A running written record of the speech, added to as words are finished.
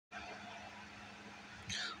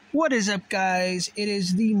What is up, guys? It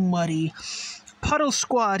is the Muddy Puddle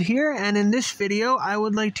Squad here, and in this video I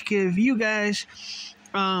would like to give you guys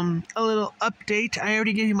a little update. I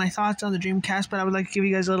already gave you my thoughts on the Dreamcast, but I would like to give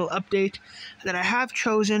you guys a little update that I have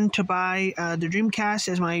chosen to buy the Dreamcast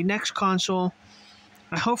as my next console.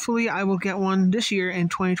 Hopefully I will get one this year in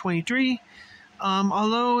 2023.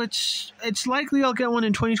 Although it's likely I'll get one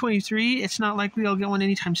in 2023, it's not likely I'll get one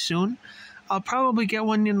anytime soon. I'll probably get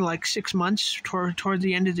one in like 6 months toward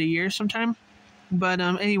the end of the year sometime. But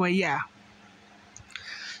anyway, yeah.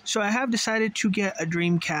 So I have decided to get a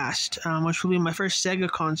Dreamcast, which will be my first Sega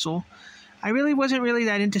console. I really wasn't really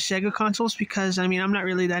that into Sega consoles because, I mean, I'm not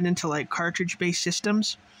really that into like cartridge-based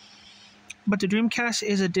systems. But the Dreamcast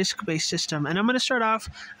is a disc-based system. And I'm going to start off,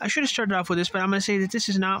 I should have started off with this, but I'm going to say that this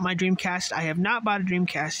is not my Dreamcast. I have not bought a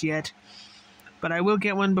Dreamcast yet, but I will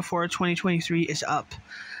get one before 2023 is up.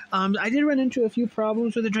 I did run into a few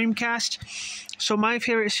problems with the Dreamcast. So my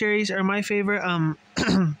favorite series, or my favorite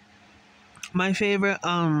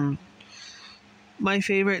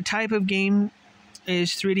type of game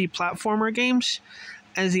is 3D platformer games.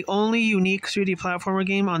 As the only unique 3D platformer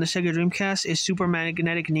game on the Sega Dreamcast is Super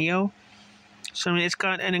Magnetic Neo. So I mean, it's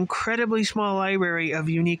got an incredibly small library of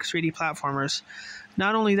unique 3D platformers.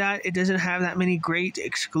 Not only that, it doesn't have that many great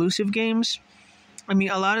exclusive games. I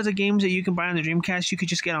mean, a lot of the games that you can buy on the Dreamcast, you could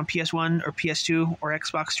just get on PS1 or PS2 or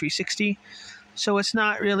Xbox 360. So it's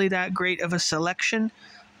not really that great of a selection,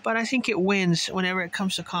 but I think it wins whenever it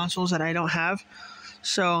comes to consoles that I don't have.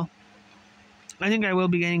 So I think I will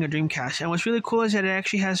be getting a Dreamcast. And what's really cool is that it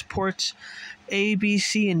actually has ports A, B,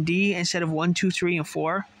 C, and D instead of 1, 2, 3, and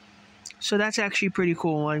 4. So that's actually pretty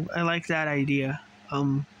cool. I like that idea.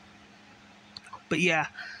 But yeah.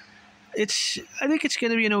 I think it's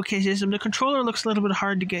going to be an okay system. The controller looks a little bit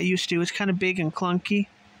hard to get used to. It's kind of big and clunky.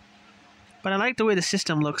 But I like the way the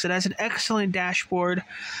system looks. It has an excellent dashboard.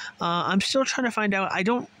 I'm still trying to find out. I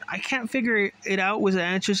can't figure it out with the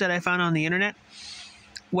answers that I found on the internet.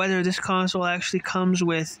 Whether this console actually comes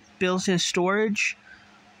with built-in storage,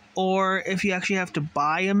 or if you actually have to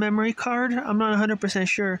buy a memory card. I'm not 100%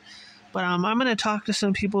 sure. But I'm going to talk to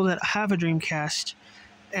some people that have a Dreamcast,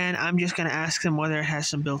 and I'm just going to ask them whether it has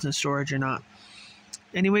some built-in storage or not.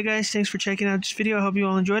 Anyway, guys, thanks for checking out this video. I hope you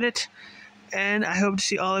all enjoyed it. And I hope to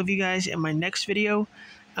see all of you guys in my next video.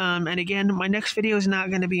 And again, my next video is not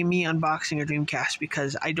going to be me unboxing a Dreamcast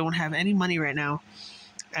because I don't have any money right now.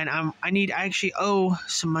 And I actually owe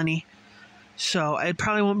some money. So I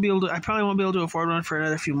probably won't be able to afford one for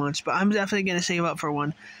another few months. But I'm definitely going to save up for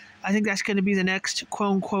one. I think that's going to be the next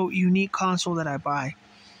quote-unquote unique console that I buy.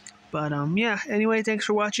 But, yeah, anyway, thanks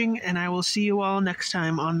for watching, and I will see you all next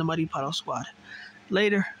time on the Muddy Puddle Squad.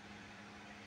 Later.